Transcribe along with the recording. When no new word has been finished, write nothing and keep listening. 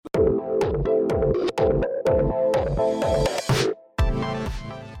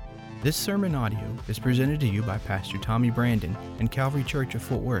This sermon audio is presented to you by Pastor Tommy Brandon and Calvary Church of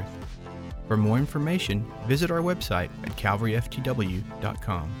Fort Worth. For more information, visit our website at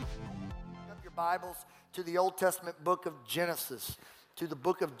calvaryftw.com. Up your Bibles to the Old Testament book of Genesis, to the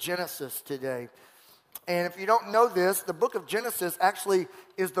book of Genesis today. And if you don't know this, the book of Genesis actually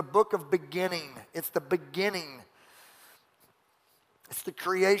is the book of beginning. It's the beginning. It's the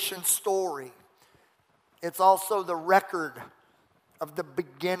creation story. It's also the record of the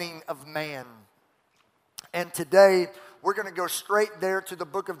beginning of man. And today, we're going to go straight there to the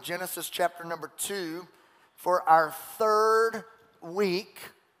book of Genesis chapter number 2 for our third week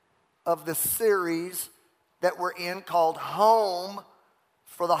of the series that we're in called Home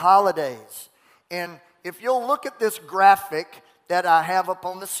for the Holidays. And if you'll look at this graphic that I have up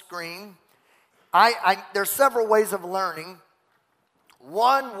on the screen, there's several ways of learning.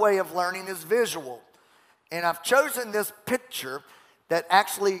 One way of learning is visual. And I've chosen this picture that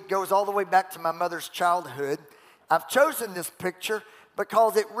actually goes all the way back to my mother's childhood. I've chosen this picture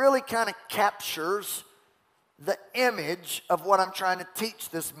because it really kind of captures the image of what I'm trying to teach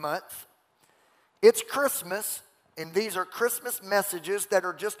this month. It's Christmas, and these are Christmas messages that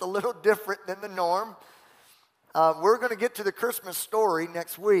are just a little different than the norm. We're going to get to the Christmas story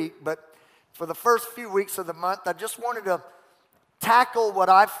next week, but for the first few weeks of the month, I just wanted to tackle what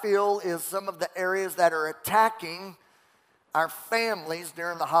I feel is some of the areas that are attacking our families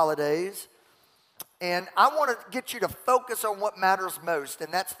during the holidays. And I want to get you to focus on what matters most,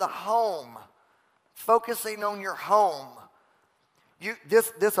 and that's the home. Focusing on your home.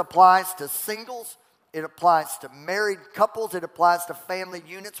 This applies to singles. It applies to married couples. It applies to family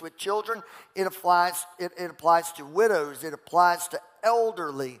units with children. It applies to widows. It applies to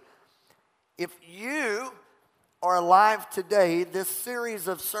elderly. If you are alive today, this series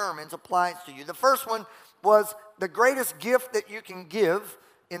of sermons applies to you. The first one was the greatest gift that you can give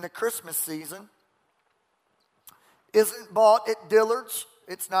in the Christmas season isn't bought at Dillard's.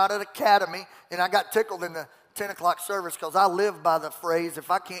 It's not at Academy. And I got tickled in the 10 o'clock service because I live by the phrase,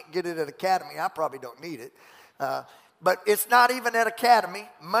 if I can't get it at Academy, I probably don't need it. But it's not even at Academy.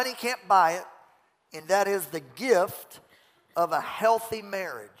 Money can't buy it. And that is the gift of a healthy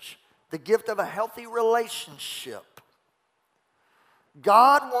marriage. The gift of a healthy relationship.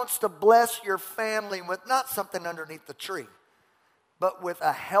 God wants to bless your family with not something underneath the tree, but with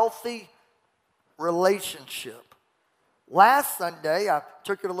a healthy relationship. Last Sunday, I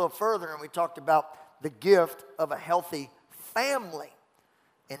took it a little further and we talked about the gift of a healthy family.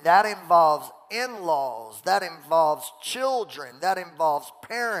 And that involves in-laws, that involves children, that involves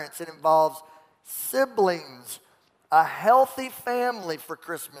parents, it involves siblings. A healthy family for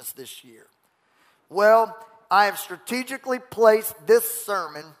Christmas this year. Well, I have strategically placed this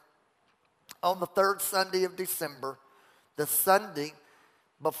sermon on the third Sunday of December, the Sunday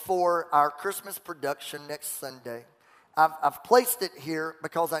before our Christmas production next Sunday. I've placed it here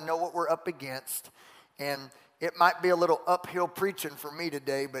because I know what we're up against, and it might be a little uphill preaching for me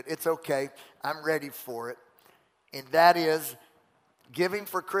today, but it's okay. I'm ready for it. And that is giving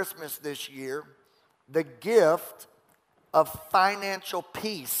for Christmas this year, the gift of financial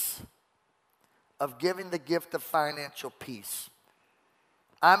peace. Of giving the gift of financial peace.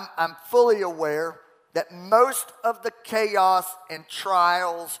 I'm fully aware that most of the chaos and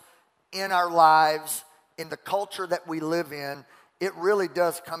trials in our lives, in the culture that we live in, it really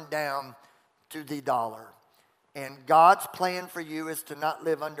does come down to the dollar. And God's plan for you is to not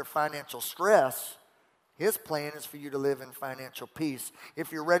live under financial stress. His plan is for you to live in financial peace.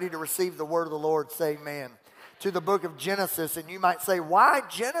 If you're ready to receive the word of the Lord, say amen. To the book of Genesis, and you might say, why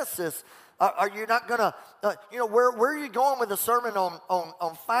Genesis? Are you not going to, where are you going with a sermon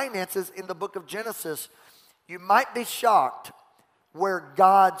on finances in the book of Genesis? You might be shocked where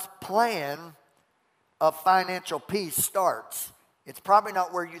God's plan of financial peace starts. It's probably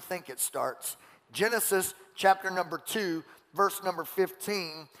not where you think it starts. Genesis chapter number 2, verse number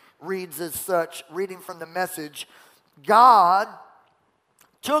 15 reads as such, reading from the Message, God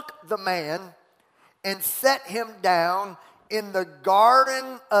took the man and set him down in the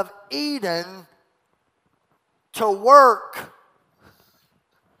Garden of Eden to work.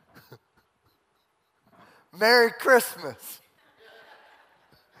 Merry Christmas.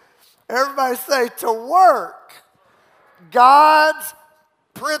 Everybody say to work. God's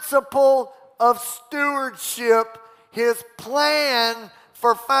principle of stewardship, his plan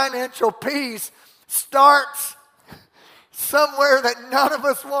for financial peace starts somewhere that none of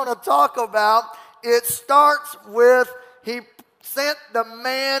us want to talk about. It starts with he sent the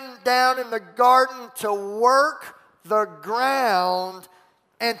man down in the garden to work the ground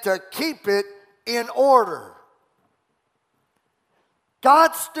and to keep it in order.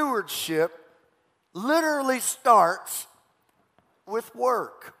 God's stewardship literally starts with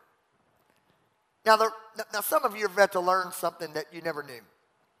work. Now, some of you have had to learn something that you never knew.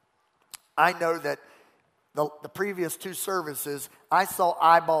 I know that the previous two services, I saw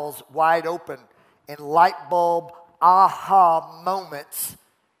eyeballs wide open and light bulb aha moments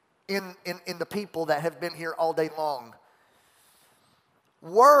in the people that have been here all day long.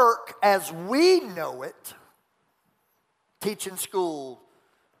 Work as we know it, teaching school,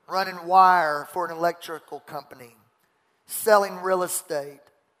 running wire for an electrical company, selling real estate,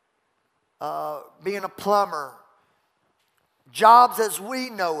 being a plumber, jobs as we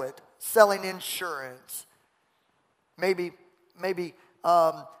know it, selling insurance, maybe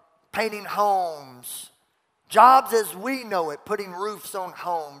painting homes, jobs as we know it, putting roofs on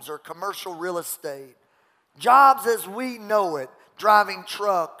homes or commercial real estate, jobs as we know it, driving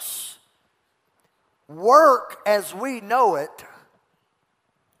trucks. Work as we know it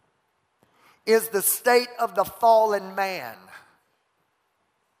is the state of the fallen man.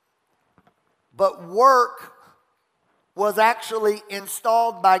 But work was actually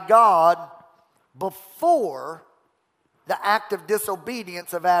installed by God before the act of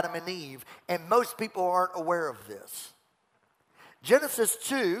disobedience of Adam and Eve. And most people aren't aware of this. Genesis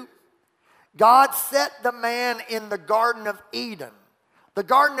 2, God set the man in the Garden of Eden. The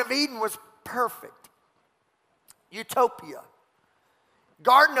Garden of Eden was perfect. Utopia.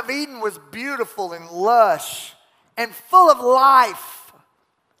 Garden of Eden was beautiful and lush and full of life.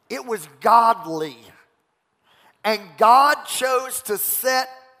 It was godly. And God chose to set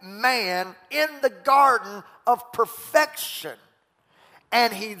man in the garden of perfection.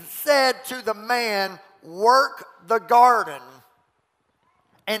 And he said to the man, work the garden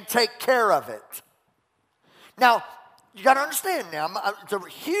and take care of it. Now, you got to understand now, it's a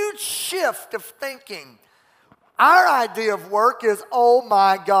huge shift of thinking. Our idea of work is, oh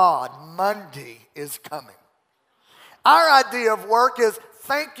my God, Monday is coming. Our idea of work is,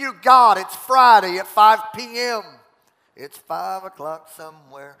 thank you God, it's Friday at 5 p.m. It's 5 o'clock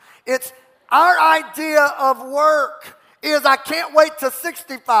somewhere. It's our idea of work is I can't wait to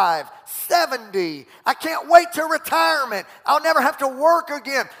 65, 70. I can't wait to retirement. I'll never have to work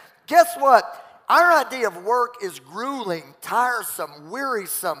again. Guess what? Our idea of work is grueling, tiresome,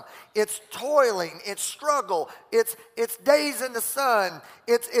 wearisome. It's toiling, it's struggle, it's days in the sun,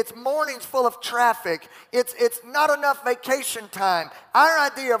 it's mornings full of traffic, it's not enough vacation time. Our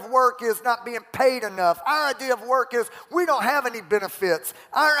idea of work is not being paid enough. Our idea of work is we don't have any benefits.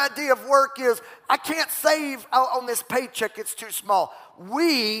 Our idea of work is I can't save on this paycheck, it's too small.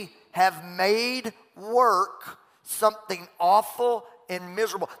 We have made work something awful and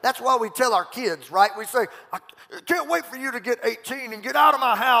miserable. That's why we tell our kids, right? We say, I can't wait for you to get 18 and get out of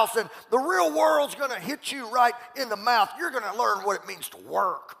my house, and the real world's going to hit you right in the mouth. You're going to learn what it means to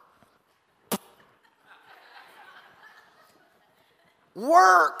work.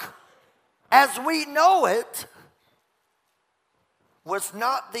 Work, as we know it, was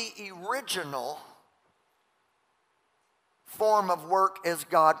not the original form of work as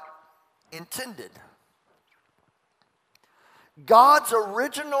God intended. God's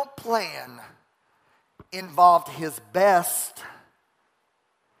original plan involved his best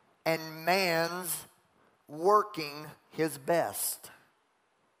and man's working his best.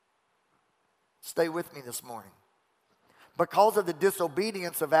 Stay with me this morning. Because of the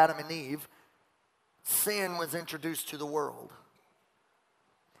disobedience of Adam and Eve, sin was introduced to the world.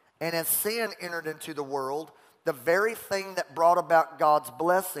 And as sin entered into the world, the very thing that brought about God's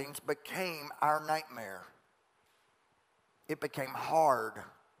blessings became our nightmare. It became hard.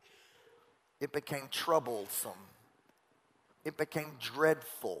 It became troublesome. It became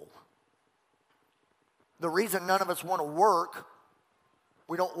dreadful. The reason none of us want to work,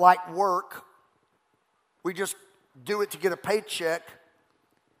 we don't like work, we just do it to get a paycheck,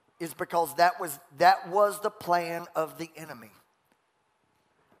 is because that was the plan of the enemy.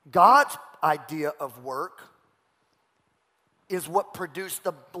 God's idea of work is what produced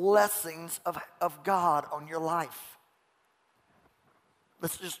the blessings of God on your life.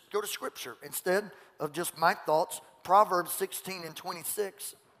 Let's just go to Scripture instead of just my thoughts. Proverbs 16 and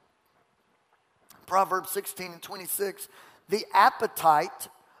 26. Proverbs 16 and 26. The appetite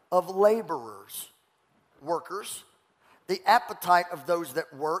of laborers, workers, the appetite of those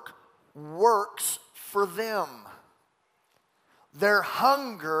that work, works for them. Their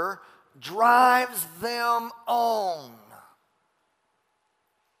hunger drives them on.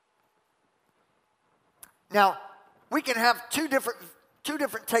 Now, we can have two different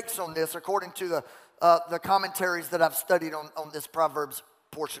takes on this according to the commentaries that I've studied on this Proverbs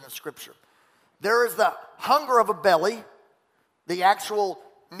portion of Scripture. There is the hunger of a belly, the actual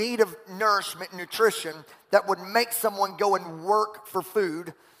need of nourishment, nutrition, that would make someone go and work for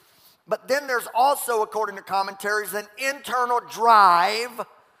food. But then there's also, according to commentaries, an internal drive,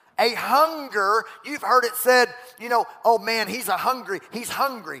 a hunger. You've heard it said, oh man, he's hungry.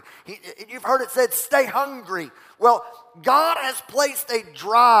 You've heard it said, stay hungry. Well, God has placed a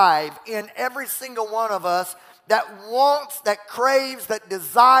drive in every single one of us that wants, that craves, that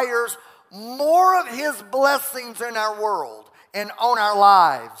desires more of His blessings in our world and on our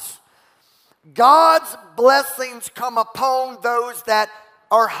lives. God's blessings come upon those that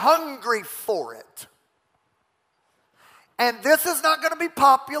are hungry for it. And this is not going to be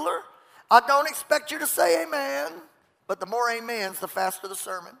popular. I don't expect you to say amen, but the more amens, the faster the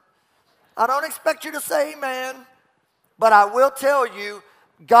sermon. I don't expect you to say amen, but I will tell you,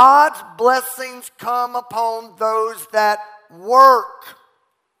 God's blessings come upon those that work.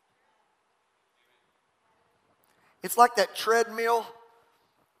 It's like that treadmill.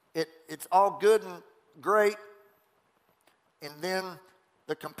 It's all good and great, and then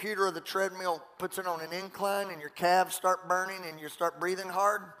the computer of the treadmill puts it on an incline and your calves start burning and you start breathing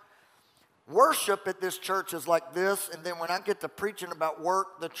hard. Worship at this church is like this, and then when I get to preaching about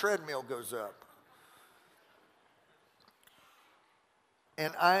work, the treadmill goes up.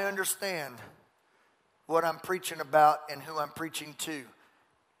 And I understand what I'm preaching about and who I'm preaching to.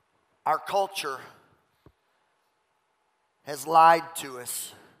 Our culture has lied to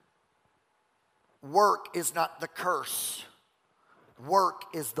us. Work is not the curse. Work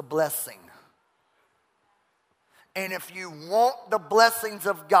is the blessing. And if you want the blessings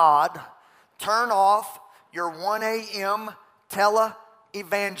of God, turn off your 1 a.m.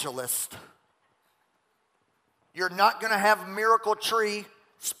 tele-evangelist. You're not going to have a miracle tree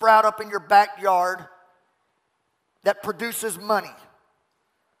sprout up in your backyard that produces money.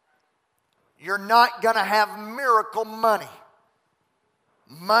 You're not going to have miracle money.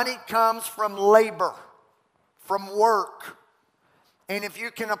 Money comes from labor, from work. And if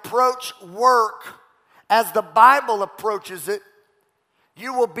you can approach work as the Bible approaches it,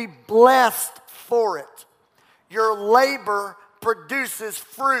 you will be blessed for it. Your labor produces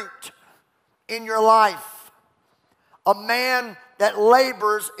fruit in your life. A man that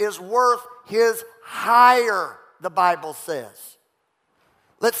labors is worth his hire, the Bible says.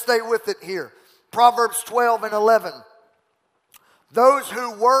 Let's stay with it here. Proverbs 12 and 11. Those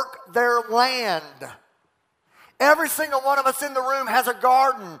who work their land. Every single one of us in the room has a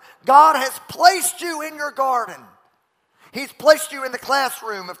garden. God has placed you in your garden. He's placed you in the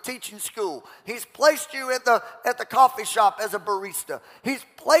classroom of teaching school. He's placed you at the coffee shop as a barista. He's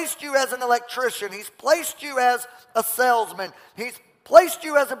placed you as an electrician. He's placed you as a salesman. He's placed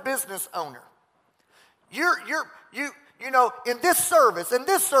you as a business owner. In this service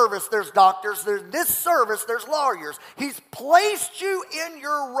there's doctors, in this service there's lawyers. He's placed you in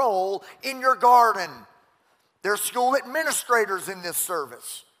your role in your garden. There's school administrators in this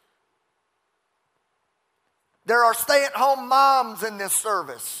service. There are stay-at-home moms in this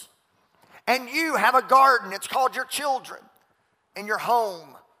service. And you have a garden. It's called your children and your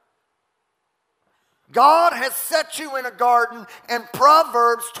home. God has set you in a garden, and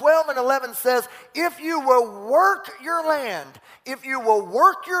Proverbs 12 and 11 says, if you will work your land, if you will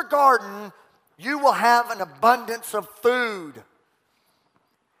work your garden, you will have an abundance of food.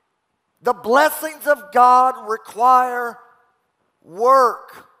 The blessings of God require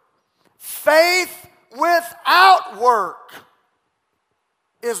work. Faith without work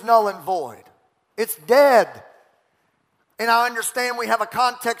is null and void. It's dead. And I understand we have a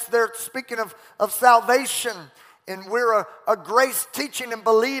context there speaking of salvation. And we're a grace teaching and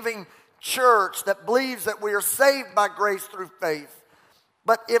believing church that believes that we are saved by grace through faith.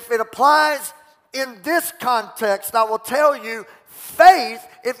 But if it applies in this context, I will tell you, faith,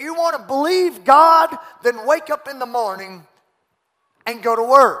 if you want to believe God, then wake up in the morning and go to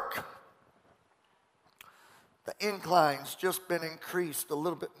work. The incline's just been increased a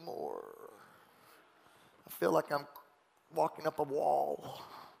little bit more. I feel like I'm walking up a wall.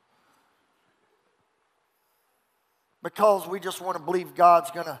 Because we just want to believe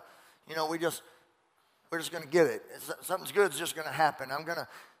God's going to, we're just going to get it. Something's good's just going to happen.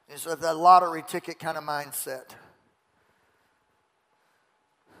 It's that lottery ticket kind of mindset.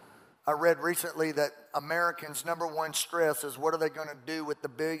 I read recently that Americans' number one stress is what are they going to do with the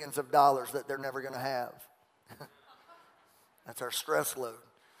billions of dollars that they're never going to have. That's our stress load.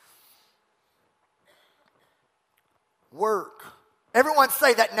 Work. Everyone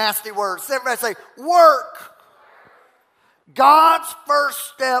say that nasty word. Everybody say, work. God's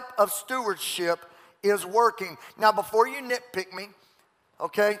first step of stewardship is working. Now, before you nitpick me,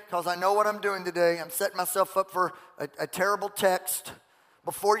 okay? Because I know what I'm doing today. I'm setting myself up for a terrible text.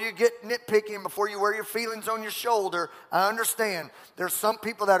 Before you get nitpicky and before you wear your feelings on your shoulder, I understand there's some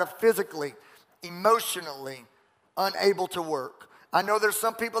people that are physically, emotionally unable to work. I know there's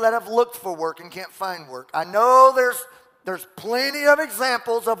some people that have looked for work and can't find work. I know there's plenty of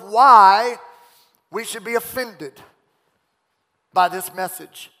examples of why we should be offended by this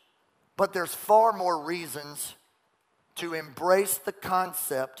message. But there's far more reasons to embrace the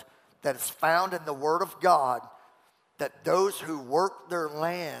concept that is found in the Word of God, that those who work their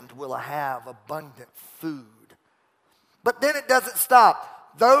land will have abundant food. But then it doesn't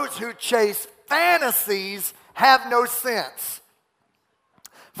stop. Those who chase fantasies have no sense.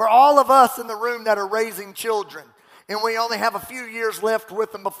 For all of us in the room that are raising children, and we only have a few years left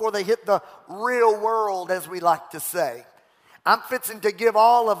with them before they hit the real world, as we like to say, I'm fixing to give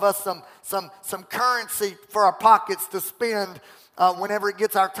all of us some currency for our pockets to spend whenever it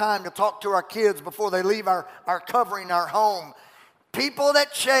gets our time to talk to our kids before they leave our covering, our home. People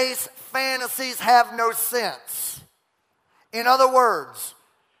that chase fantasies have no sense. In other words,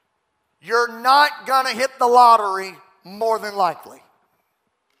 you're not going to hit the lottery more than likely.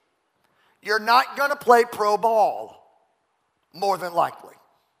 You're not going to play pro ball more than likely.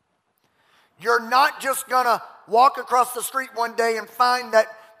 You're not just going to walk across the street one day and find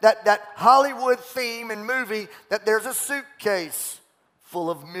that Hollywood theme and movie that there's a suitcase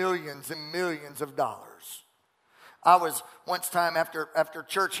full of millions and millions of dollars. I was once time after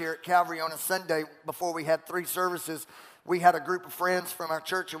church here at Calvary on a Sunday, before we had 3 services, we had a group of friends from our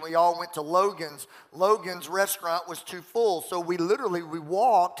church and we all went to Logan's. Logan's restaurant was too full, so we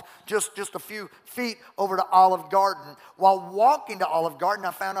walked just a few feet over to Olive Garden. While walking to Olive Garden,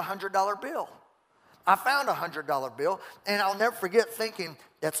 I found a $100 bill. I found a $100 bill, and I'll never forget thinking,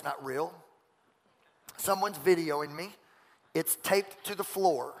 that's not real. Someone's videoing me. It's taped to the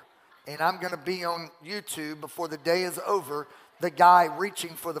floor, and I'm going to be on YouTube before the day is over, the guy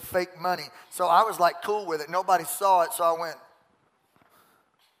reaching for the fake money. So I was like cool with it. Nobody saw it, so I went.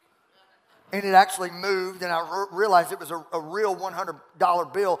 And it actually moved, and I realized it was a real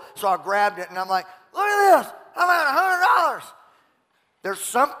 $100 bill. So I grabbed it, and I'm like, look at this. I found $100. There's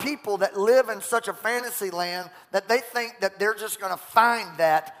some people that live in such a fantasy land that they think that they're just going to find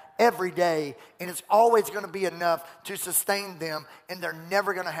that every day, and it's always going to be enough to sustain them, and they're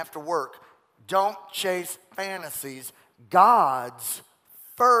never going to have to work. Don't chase fantasies. God's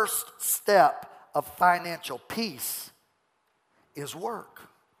first step of financial peace is work.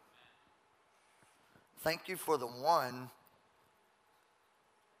 Thank you for the one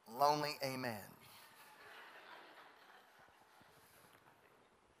lonely amen.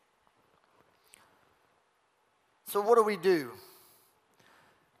 So what do we do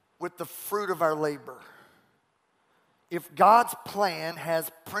with the fruit of our labor? If God's plan has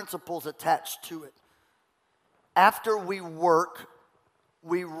principles attached to it, after we work,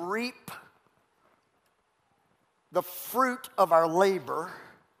 we reap the fruit of our labor.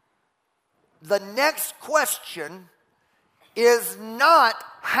 The next question is not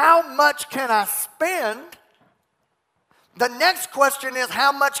how much can I spend? The next question is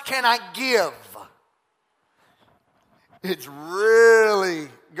how much can I give? It's really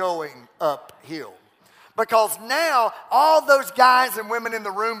going uphill. Because now, all those guys and women in the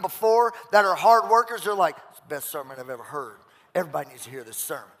room before that are hard workers, they're like, it's the best sermon I've ever heard. Everybody needs to hear this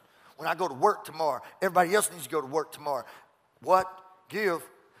sermon. When I go to work tomorrow, everybody else needs to go to work tomorrow. What? Give.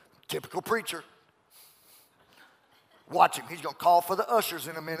 Typical preacher. Watch him. He's going to call for the ushers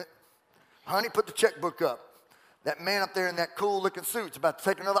in a minute. Honey, put the checkbook up. That man up there in that cool-looking suit's about to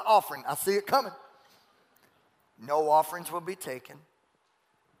take another offering. I see it coming. No offerings will be taken.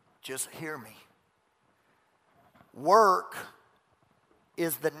 Just hear me. Work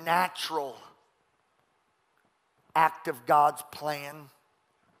is the natural act of God's plan.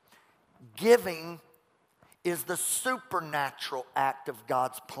 Giving is the supernatural act of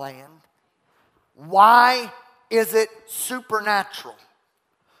God's plan. Why is it supernatural?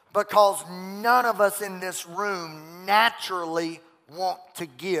 Because none of us in this room naturally want to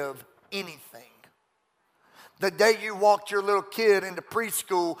give anything. The day you walked your little kid into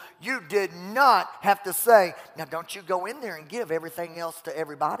preschool, you did not have to say, now don't you go in there and give everything else to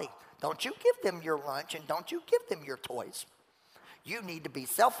everybody. Don't you give them your lunch and don't you give them your toys. You need to be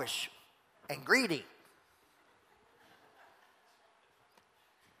selfish and greedy.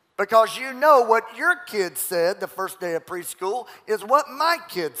 Because you know what your kid said the first day of preschool is what my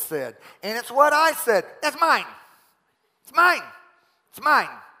kid said. And it's what I said. That's mine. It's mine. It's mine.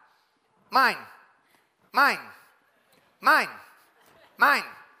 Mine. Mine. Mine. Mine.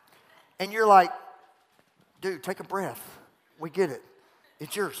 And you're like, dude, take a breath. We get it.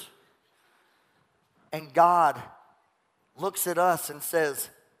 It's yours. And God looks at us and says,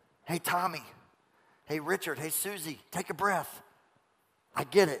 hey, Tommy, hey, Richard, hey, Susie, take a breath. I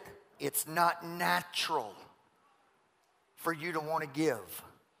get it. It's not natural for you to want to give.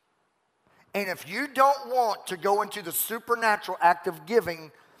 And if you don't want to go into the supernatural act of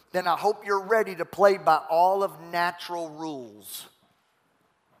giving, then I hope you're ready to play by all of natural rules.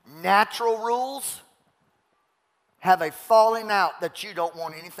 Natural rules have a falling out that you don't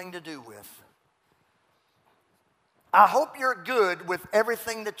want anything to do with. I hope you're good with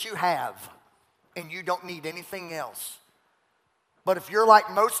everything that you have and you don't need anything else. But if you're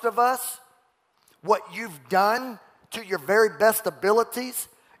like most of us, what you've done to your very best abilities,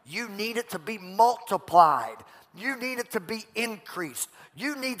 you need it to be multiplied. You need it to be increased.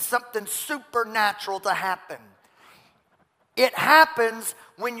 You need something supernatural to happen. It happens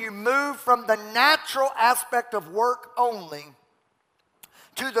when you move from the natural aspect of work only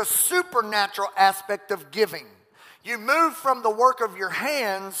to the supernatural aspect of giving. You move from the work of your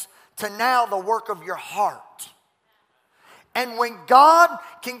hands to now the work of your heart. And when God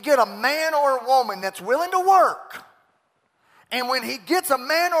can get a man or a woman that's willing to work, and when he gets a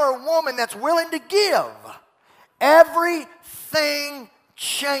man or a woman that's willing to give, everything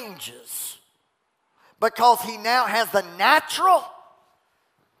changes. Because he now has the natural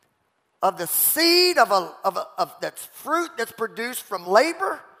of the seed of that's fruit that's produced from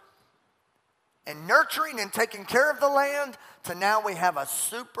labor and nurturing and taking care of the land, to now we have a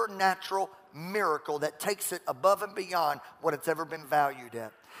supernatural miracle that takes it above and beyond what it's ever been valued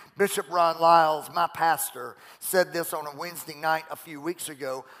at. Bishop Ron Lyles, my pastor, said this on a Wednesday night a few weeks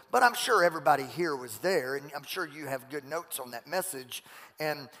ago, but I'm sure everybody here was there, and I'm sure you have good notes on that message.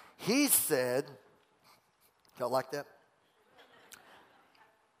 And he said, y'all like that?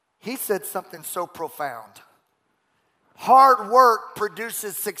 He said something so profound. Hard work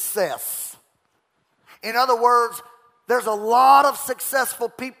produces success. In other words, there's a lot of successful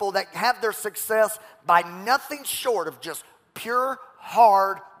people that have their success by nothing short of just pure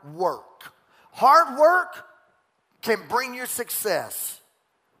hard work. Hard work can bring you success,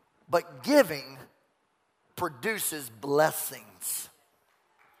 but giving produces blessings.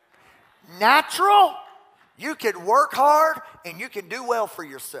 Natural, you can work hard and you can do well for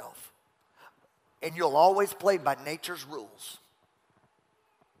yourself, and you'll always play by nature's rules.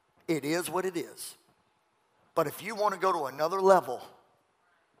 It is what it is. But if you want to go to another level,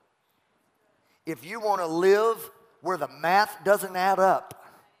 if you want to live where the math doesn't add up,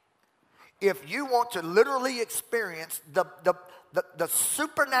 if you want to literally experience the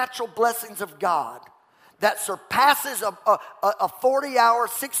supernatural blessings of God that surpasses a 40-hour,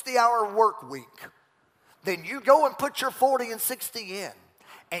 60-hour work week, then you go and put your 40 and 60 in,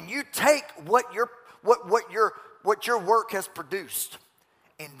 and you take what your work has produced,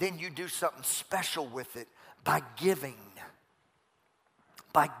 and then you do something special with it. By giving.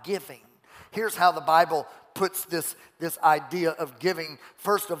 By giving. Here's how the Bible puts this idea of giving.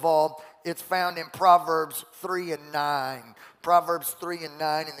 First of all, it's found in Proverbs 3 and 9. Proverbs 3 and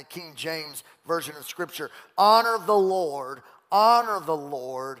 9 in the King James Version of Scripture. Honor the Lord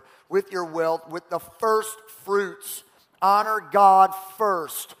with your wealth, with the first fruits. Honor God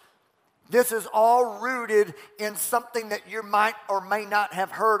first. This is all rooted in something that you might or may not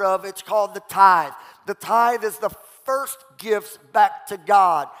have heard of. It's called the tithe. The tithe is the first gifts back to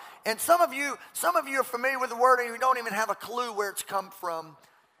God. And some of you are familiar with the word and you don't even have a clue where it's come from.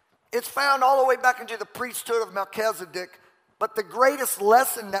 It's found all the way back into the priesthood of Melchizedek. But the greatest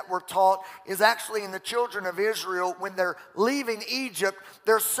lesson that we're taught is actually in the children of Israel when they're leaving Egypt.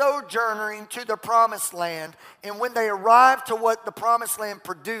 They're sojourning to the promised land. And when they arrived to what the promised land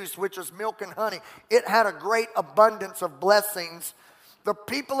produced, which was milk and honey, it had a great abundance of blessings. The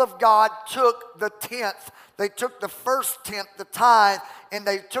people of God took the tenth. They took the first tenth, the tithe, and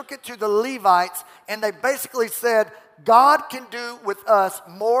they took it to the Levites. And they basically said, God can do with us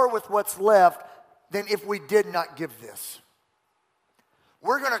more with what's left than if we did not give this.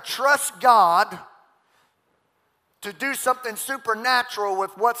 We're going to trust God to do something supernatural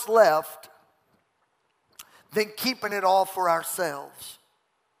with what's left than keeping it all for ourselves.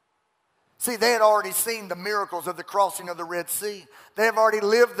 See, they had already seen the miracles of the crossing of the Red Sea. They have already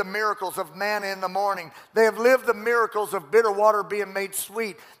lived the miracles of manna in the morning. They have lived the miracles of bitter water being made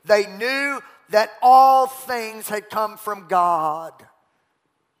sweet. They knew that all things had come from God.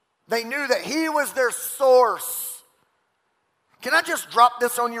 They knew that He was their source. Can I just drop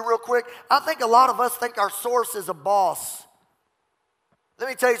this on you real quick? I think a lot of us think our source is a boss. Let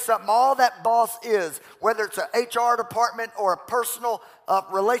me tell you something. All that boss is, whether it's an HR department or a personal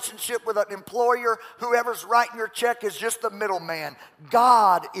relationship with an employer, whoever's writing your check is just the middleman.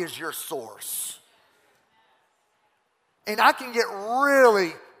 God is your source. And I can get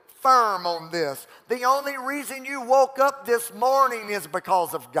really firm on this. The only reason you woke up this morning is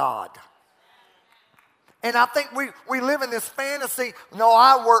because of God. And I think we live in this fantasy. No,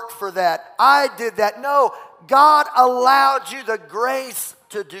 I worked for that. I did that. No, God allowed you the grace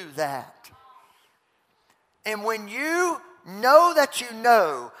to do that. And when you know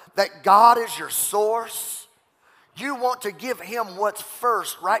that God is your source, you want to give Him what's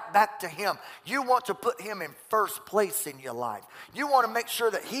first right back to Him. You want to put Him in first place in your life. You want to make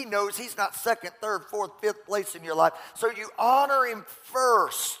sure that He knows He's not second, third, fourth, fifth place in your life. So you honor Him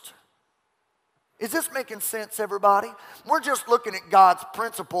first. Is this making sense, everybody? We're just looking at God's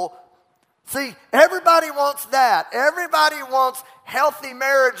principle. See, everybody wants that. Everybody wants healthy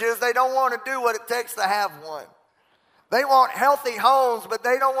marriages. They don't want to do what it takes to have one. They want healthy homes, but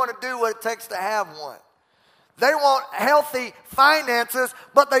they don't want to do what it takes to have one. They want healthy finances,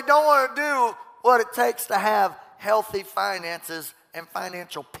 but they don't want to do what it takes to have healthy finances and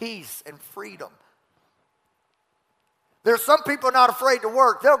financial peace and freedom. There's some people not afraid to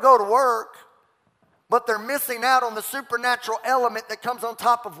work. They'll go to work, but they're missing out on the supernatural element that comes on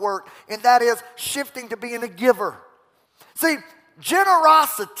top of work, and that is shifting to being a giver. See,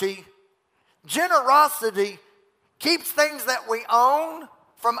 generosity keeps things that we own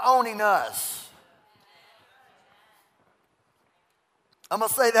from owning us. I'm going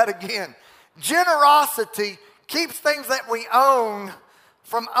to say that again. Generosity keeps things that we own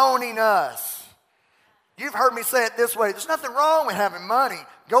from owning us. You've heard me say it this way. There's nothing wrong with having money.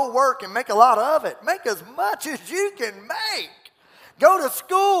 Go work and make a lot of it. Make as much as you can make. Go to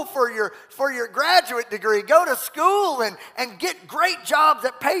school for your graduate degree. Go to school and get great jobs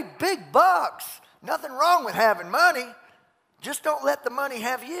that pay big bucks. Nothing wrong with having money. Just don't let the money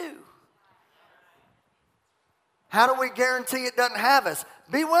have you. How do we guarantee it doesn't have us?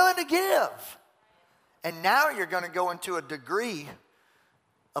 Be willing to give. And now you're going to go into a degree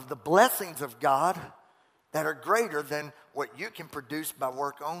of the blessings of God that are greater than what you can produce by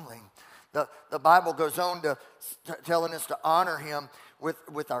work only. The Bible goes on to telling us to honor Him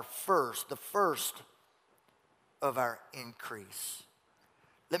with our first, the first of our increase.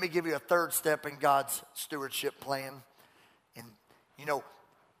 Let me give you a third step in God's stewardship plan. And you know,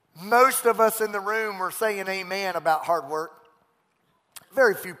 most of us in the room are saying amen about hard work.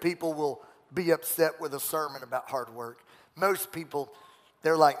 Very few people will be upset with a sermon about hard work. Most people,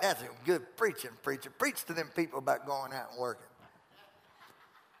 they're like, that's good preaching, preacher. Preach to them people about going out and working.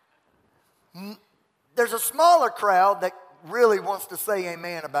 There's a smaller crowd that really wants to say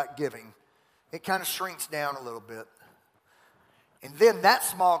amen about giving. It kind of shrinks down a little bit. And then that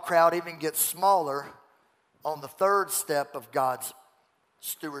small crowd even gets smaller on the third step of God's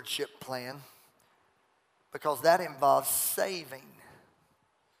stewardship plan, because that involves saving.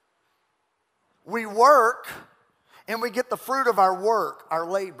 We work and we get the fruit of our work, our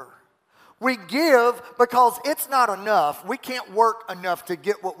labor. We give because it's not enough. We can't work enough to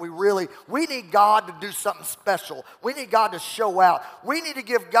get what we need God to do something special. We need God to show out. We need to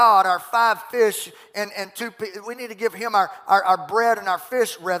give God our 5 fish and 2, we need to give Him our bread and our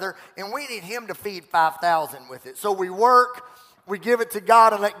fish rather, and we need Him to feed 5,000 with it. So we work, we give it to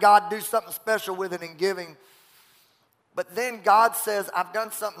God and let God do something special with it in giving. But then God says, I've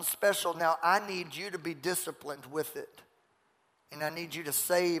done something special. Now I need you to be disciplined with it. And I need you to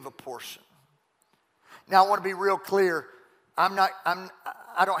save a portion. Now I want to be real clear. I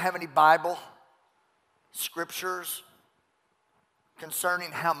don't have any Bible scriptures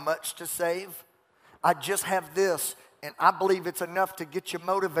concerning how much to save. I just have this. And I believe it's enough to get you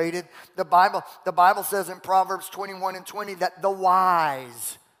motivated. The Bible says in Proverbs 21 and 20 that the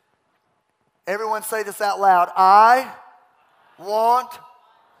wise, everyone say this out loud, I want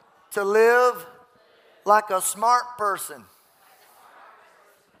to live like a smart person.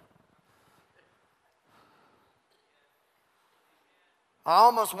 I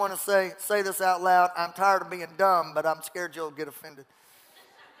almost want to say this out loud. I'm tired of being dumb, but I'm scared you'll get offended.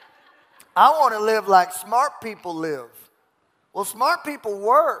 I want to live like smart people live. Well, smart people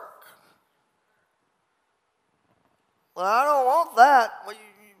work. Well, I don't want that. Well,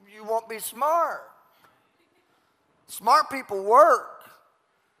 you won't be smart. Smart people work.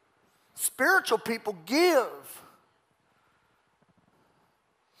 Spiritual people give.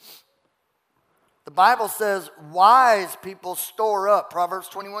 The Bible says wise people store up, Proverbs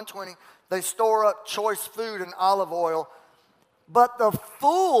 21:20, they store up choice food and olive oil, but the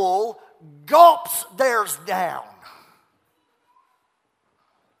fool gulps theirs down.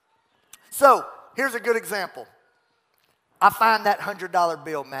 So, here's a good example. I find that $100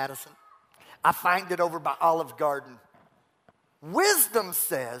 bill, Madison. I find it over by Olive Garden. Wisdom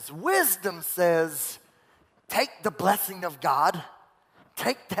says, take the blessing of God.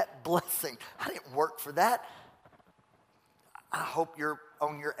 Take that blessing. I didn't work for that. I hope you're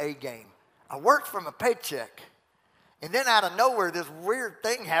on your A game. I worked from a paycheck. And then out of nowhere, this weird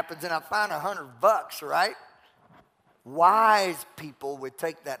thing happens and I find $100, right? Wise people would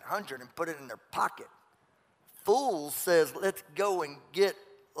take that 100 and put it in their pocket. Fools says, let's go and get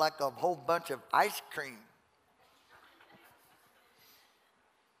like a whole bunch of ice cream.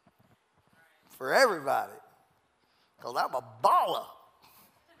 For everybody. Because I'm a baller.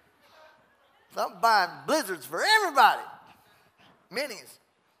 So I'm buying blizzards for everybody. Minis.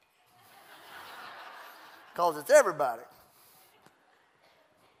 Because it's everybody.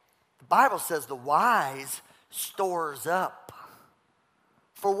 The Bible says the wise stores up.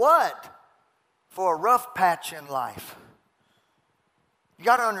 For what? For a rough patch in life. You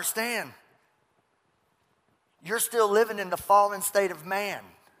got to understand, you're still living in the fallen state of man.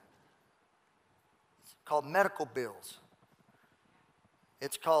 It's called medical bills.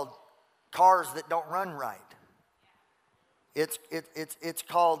 It's called cars that don't run right. It's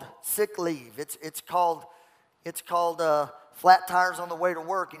called sick leave. It's called flat tires on the way to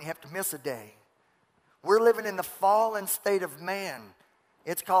work and you have to miss a day. We're living in the fallen state of man.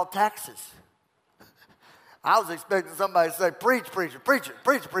 It's called taxes. I was expecting somebody to say, preach, preacher, preacher,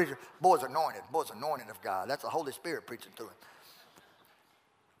 preacher, preacher. Boy's anointed of God. That's the Holy Spirit preaching through him.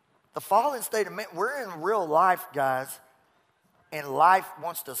 The fallen state of man, we're in real life, guys, and life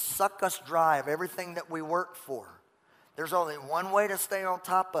wants to suck us dry of everything that we work for. There's only one way to stay on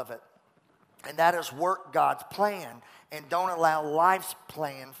top of it, and that is work God's plan and don't allow life's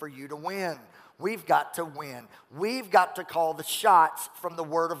plan for you to win. We've got to win. We've got to call the shots from the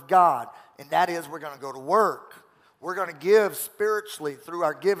Word of God, and that is we're going to go to work. We're going to give spiritually through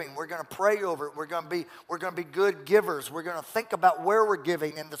our giving. We're going to pray over it. We're going to be good givers. We're going to think about where we're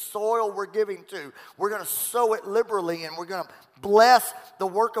giving and the soil we're giving to. We're going to sow it liberally, and we're going to bless the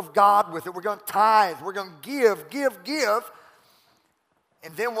work of God with it. We're going to tithe. We're going to give.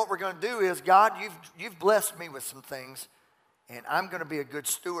 And then what we're going to do is, God, you've blessed me with some things, and I'm going to be a good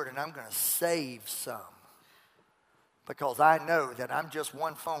steward, and I'm going to save some. Because I know that I'm just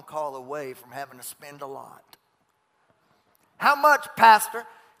one phone call away from having to spend a lot. How much, Pastor?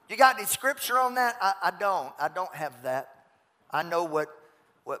 You got any scripture on that? I don't have that. I know what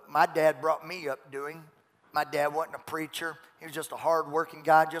my dad brought me up doing. My dad wasn't a preacher. He was just a hard-working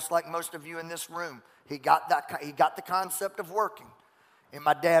guy, just like most of you in this room. He got the concept of working. And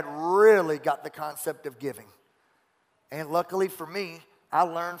my dad really got the concept of giving. And luckily for me, I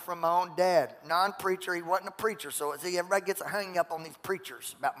learned from my own dad. Non-preacher, he wasn't a preacher. So see, everybody gets a hang up on these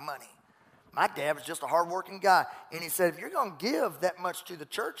preachers about money. My dad was just a hard-working guy. And he said, if you're going to give that much to the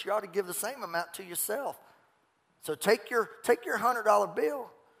church, you ought to give the same amount to yourself. So take your $100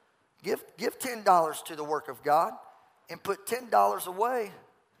 bill, give $10 to the work of God, and put $10 away.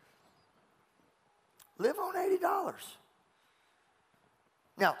 Live on $80.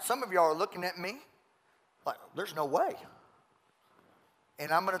 Now, some of y'all are looking at me like, there's no way.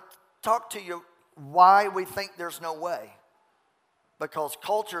 And I'm going to talk to you why we think there's no way. Because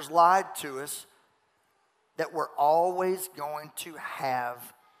culture's lied to us that we're always going to have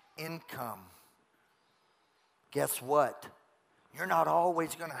income. Guess what? You're not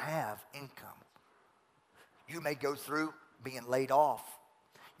always going to have income. You may go through being laid off.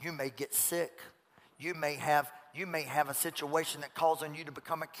 You may get sick. You may have a situation that calls on you to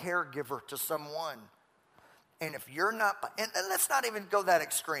become a caregiver to someone. And if you're not, and let's not even go that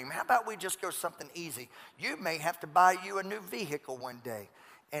extreme. How about we just go something easy? You may have to buy you a new vehicle one day.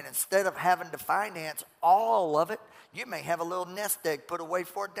 And instead of having to finance all of it, you may have a little nest egg put away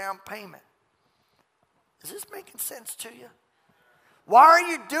for a down payment. Is this making sense to you? Why are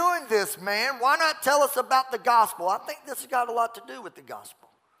you doing this, man? Why not tell us about the gospel? I think this has got a lot to do with the gospel.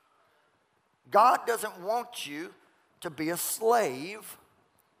 God doesn't want you to be a slave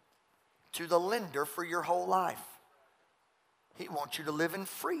to the lender for your whole life. He wants you to live in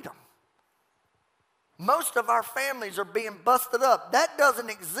freedom. Most of our families are being busted up. That doesn't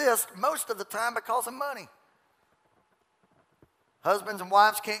exist most of the time because of money. Husbands and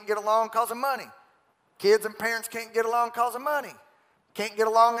wives can't get along because of money. Kids and parents can't get along because of money. Can't get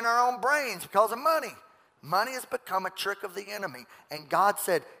along in our own brains because of money. Money has become a trick of the enemy. And God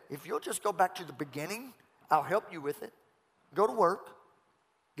said, if you'll just go back to the beginning, I'll help you with it. Go to work.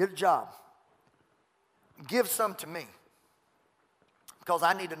 Get a job. Give some to me. Because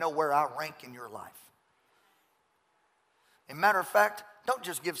I need to know where I rank in your life. As a matter of fact, don't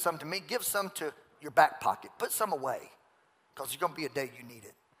just give some to me. Give some to your back pocket. Put some away because there's going to be a day you need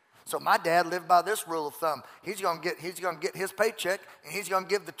it. So my dad lived by this rule of thumb. He's going to get his paycheck, and he's going to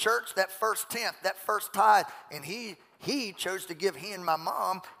give the church that first tenth, that first tithe. And he chose to give, he and my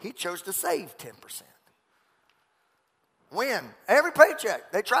mom, he chose to save 10%. When? Every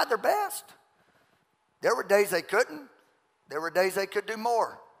paycheck. They tried their best. There were days they couldn't. There were days they could do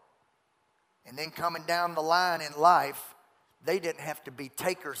more. And then coming down the line in life, they didn't have to be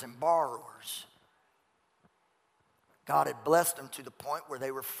takers and borrowers. God had blessed them to the point where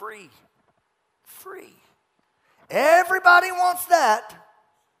they were free. Free. Everybody wants that.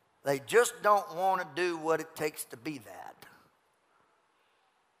 They just don't want to do what it takes to be that.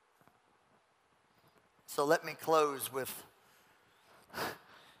 So let me close with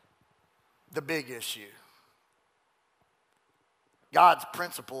the big issue. God's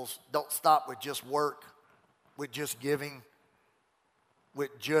principles don't stop with just work, with just giving,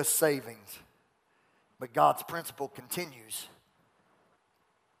 with just savings. But God's principle continues.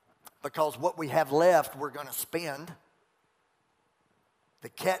 Because what we have left, we're going to spend. The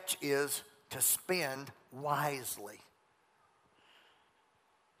catch is to spend wisely.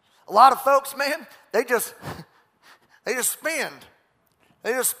 A lot of folks, man, they just spend.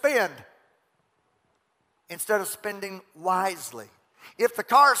 They just spend instead of spending wisely. If the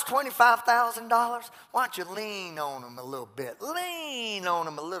car's $25,000, why don't you lean on them a little bit? Lean on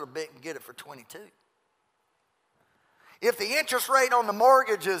them a little bit and get it for $22,000. If the interest rate on the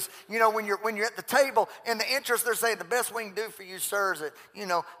mortgage is, when you're at the table and the interest, they're saying the best we can do for you, sir, is at,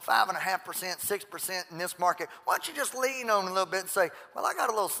 5.5%, 6% in this market. Why don't you just lean on a little bit and say, well, I got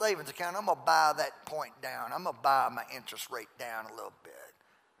a little savings account. I'm going to buy that point down. I'm going to buy my interest rate down a little bit.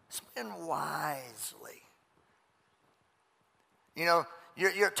 Spend wisely. You're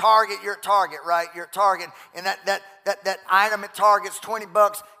at Target, right? You're at Target, and that item at Target's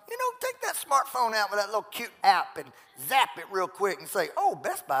 $20. Take that smartphone out with that little cute app and zap it real quick and say, oh,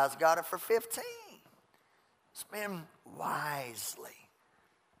 Best Buy's got it for $15. Spend wisely.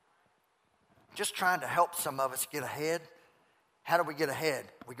 Just trying to help some of us get ahead. How do we get ahead?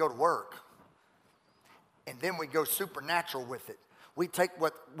 We go to work. And then we go supernatural with it. We take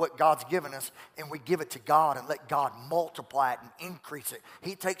what God's given us and we give it to God and let God multiply it and increase it.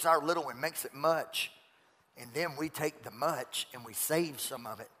 He takes our little and makes it much. And then we take the much and we save some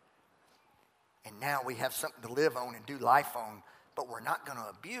of it. And now we have something to live on and do life on. But we're not going to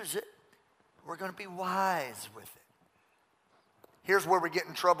abuse it. We're going to be wise with it. Here's where we get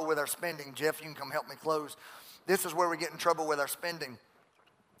in trouble with our spending. Jeff, you can come help me close. This is where we get in trouble with our spending.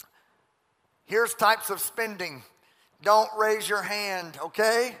 Here's types of spending. Don't raise your hand,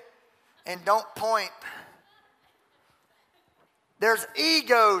 okay? And don't point. There's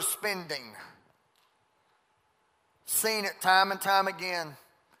ego spending. Seen it time and time again.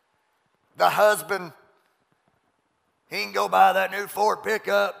 The husband, he can go buy that new Ford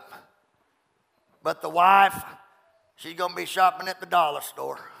pickup. But the wife, she's going to be shopping at the dollar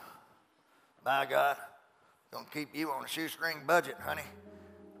store. By God, going to keep you on a shoestring budget, honey.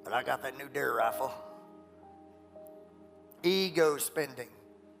 But I got that new deer rifle. Ego spending.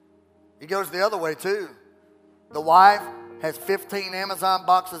 It goes the other way too. The wife has 15 Amazon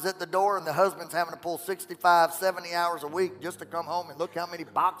boxes at the door and the husband's having to pull 65, 70 hours a week just to come home and look how many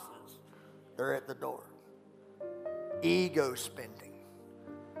boxes are at the door. Ego spending.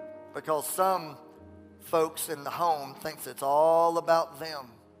 Because some folks in the home thinks it's all about them.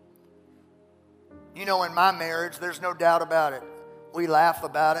 In my marriage, there's no doubt about it. We laugh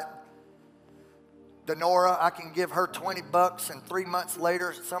about it. Denora, I can give her $20 and 3 months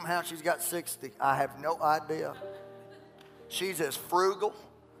later, somehow she's got 60. I have no idea. She's as frugal.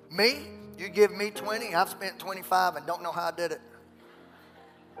 Me, you give me 20, I've spent 25 and don't know how I did it.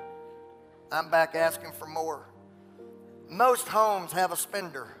 I'm back asking for more. Most homes have a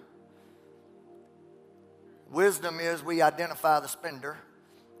spender. Wisdom is we identify the spender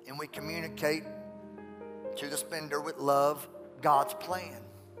and we communicate to the spender with love God's plan.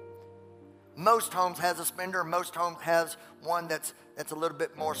 Most homes has a spender. Most homes has one that's a little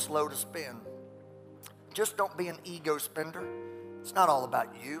bit more slow to spend. Just don't be an ego spender. It's not all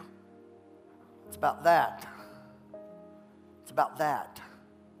about you. It's about that. It's about that.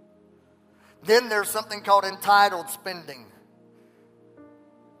 Then there's something called entitled spending.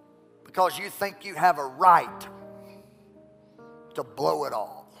 Because you think you have a right to blow it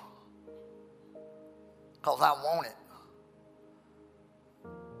all. Because I want it.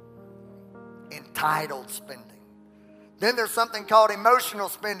 Entitled spending. Then there's something called emotional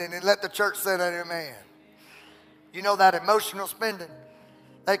spending, and let the church say that, amen. You know that emotional spending?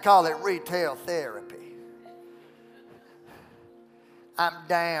 They call it retail therapy. I'm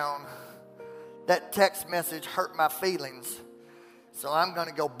down. That text message hurt my feelings. So I'm going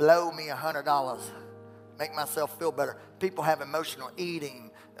to go blow me $100. Make myself feel better. People have emotional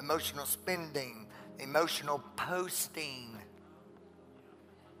eating, emotional spending, emotional posting.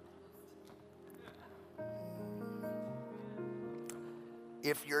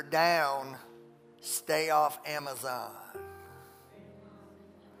 If you're down, stay off Amazon.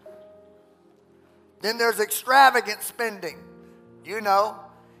 Then there's extravagant spending. You know,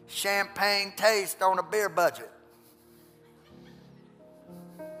 champagne taste on a beer budget.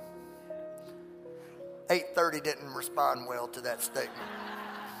 8:30 didn't respond well to that statement.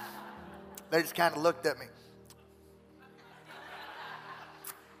 They just kind of looked at me.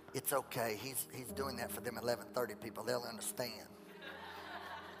 It's okay. He's doing that for them 11:30 people. They'll understand.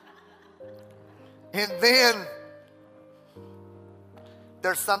 And then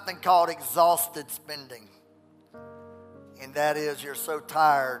there's something called exhausted spending. And that is you're so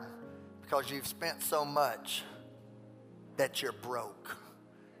tired because you've spent so much that you're broke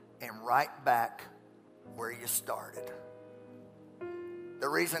and right back where you started. The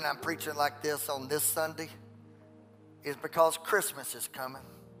reason I'm preaching like this on this Sunday is because Christmas is coming.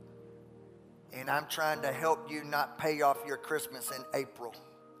 And I'm trying to help you not pay off your Christmas in April.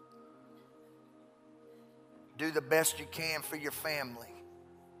 Do the best you can for your family,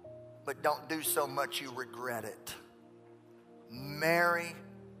 but don't do so much you regret it. Merry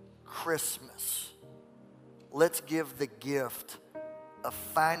Christmas. Let's give the gift of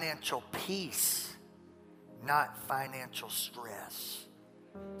financial peace, not financial stress.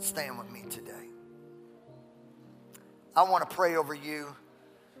 Stand with me today. I want to pray over you,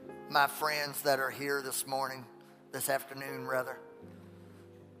 my friends that are here this afternoon rather.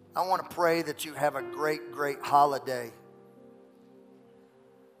 I want to pray that you have a great, great holiday.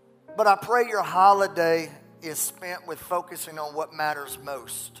 But I pray your holiday is spent with focusing on what matters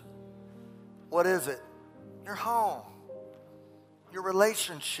most. What is it? Your home, your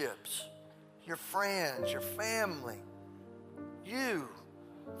relationships, your friends, your family. You.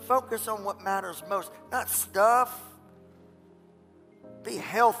 Focus on what matters most, not stuff. Be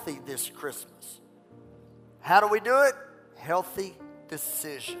healthy this Christmas. How do we do it? Healthy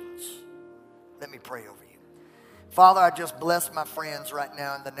decisions. Let me pray over you. Father, I just bless my friends right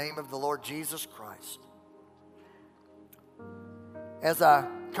now in the name of the Lord Jesus Christ. As I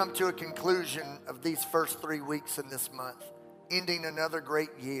come to a conclusion of these first 3 weeks in this month, ending another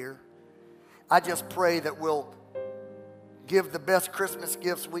great year, I just pray that we'll give the best Christmas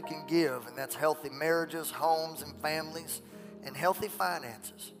gifts we can give, and that's healthy marriages, homes, and families, and healthy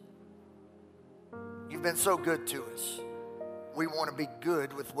finances. You've been so good to us. We want to be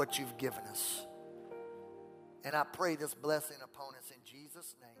good with what you've given us. And I pray this blessing upon us in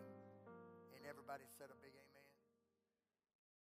Jesus' name. And everybody said a big